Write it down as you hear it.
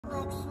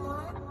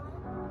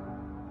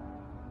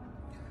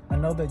I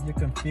know that you're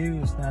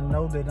confused, and I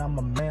know that I'm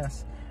a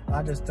mess.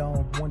 I just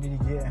don't want you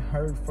to get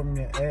hurt from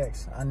your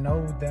ex. I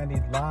know that he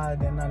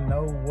lied and I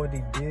know what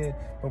he did,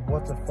 but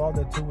what's a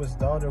father to his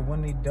daughter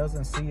when he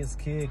doesn't see his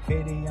kid?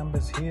 Katie, I'm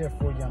just here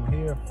for you. I'm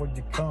here for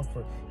your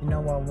comfort. You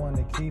know I want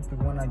to keep it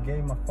when I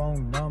gave my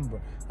phone number.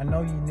 I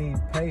know you need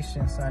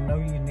patience. I know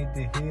you need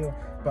to heal,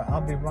 but I'll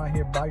be right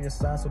here by your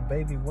side. So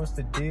baby, what's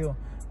the deal?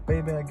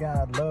 Baby, I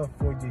got love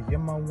for you. You're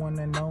my one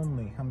and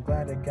only. I'm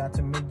glad I got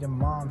to meet your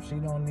mom. She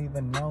don't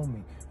even know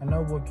me. I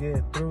know we'll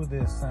get through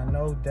this. I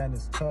know that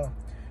it's tough.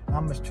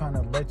 I'm just trying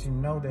to let you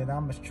know that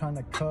I'm just trying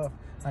to cuff.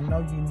 I know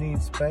you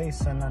need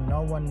space and I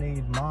know I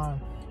need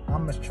mine.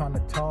 I'm just trying to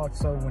talk,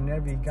 so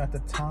whenever you got the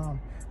time,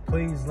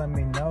 please let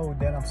me know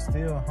that I'm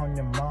still on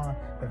your mind.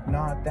 If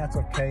not, that's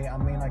okay. I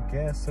mean, I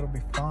guess it'll be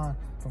fine.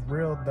 For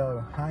real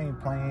though, I ain't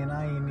playing,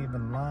 I ain't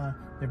even lying.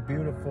 You're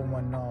beautiful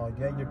and all,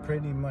 yeah, you're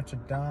pretty much a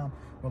dime.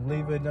 We'll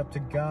leave it up to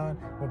God,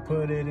 we'll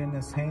put it in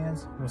his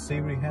hands. We'll see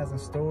what he has in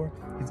store.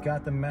 He's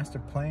got the master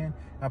plan.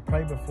 I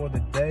pray before the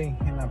day,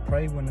 and I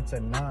pray when it's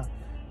at night.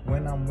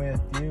 When I'm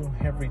with you,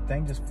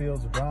 everything just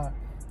feels right.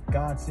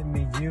 God sent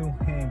me you,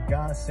 and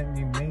God sent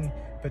you me.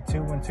 Put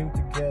two and two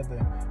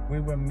together, we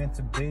were meant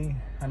to be.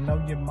 I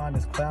know your mind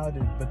is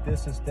clouded, but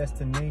this is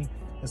destiny.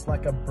 It's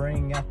like I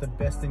bring out the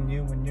best in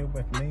you when you're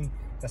with me.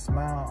 That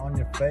smile on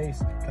your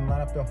face can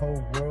light up the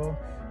whole world.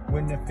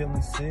 When you're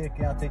feeling sick,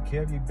 I'll take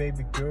care of you,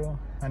 baby girl.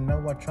 I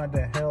know I tried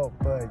to help,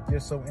 but you're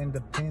so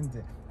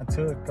independent. I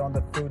took all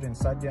the food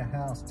inside your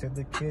house to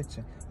the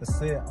kitchen. To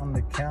sit on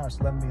the couch,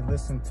 let me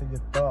listen to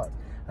your thoughts.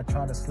 I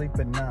try to sleep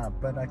at night,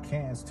 but I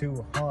can't, it's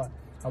too hot.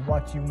 I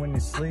watch you when you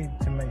sleep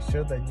to make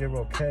sure that you're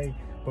okay.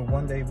 But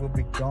one day we'll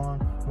be gone,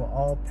 we'll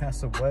all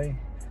pass away.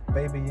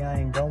 Baby, I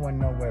ain't going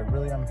nowhere,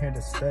 really I'm here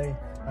to stay.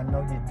 I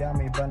know you doubt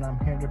me, but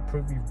I'm here to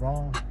prove you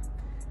wrong.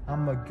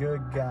 I'm a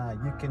good guy,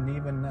 you can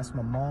even ask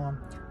my mom.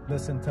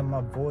 Listen to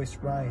my voice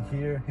right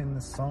here in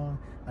the song.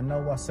 I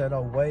know I said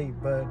I'll wait,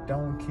 but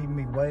don't keep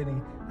me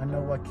waiting. I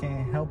know I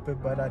can't help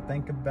it, but I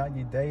think about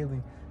you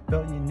daily.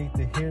 Felt you need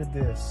to hear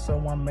this,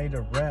 so I made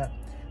a rap.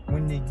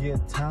 When you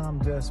get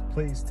time, just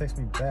please text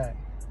me back.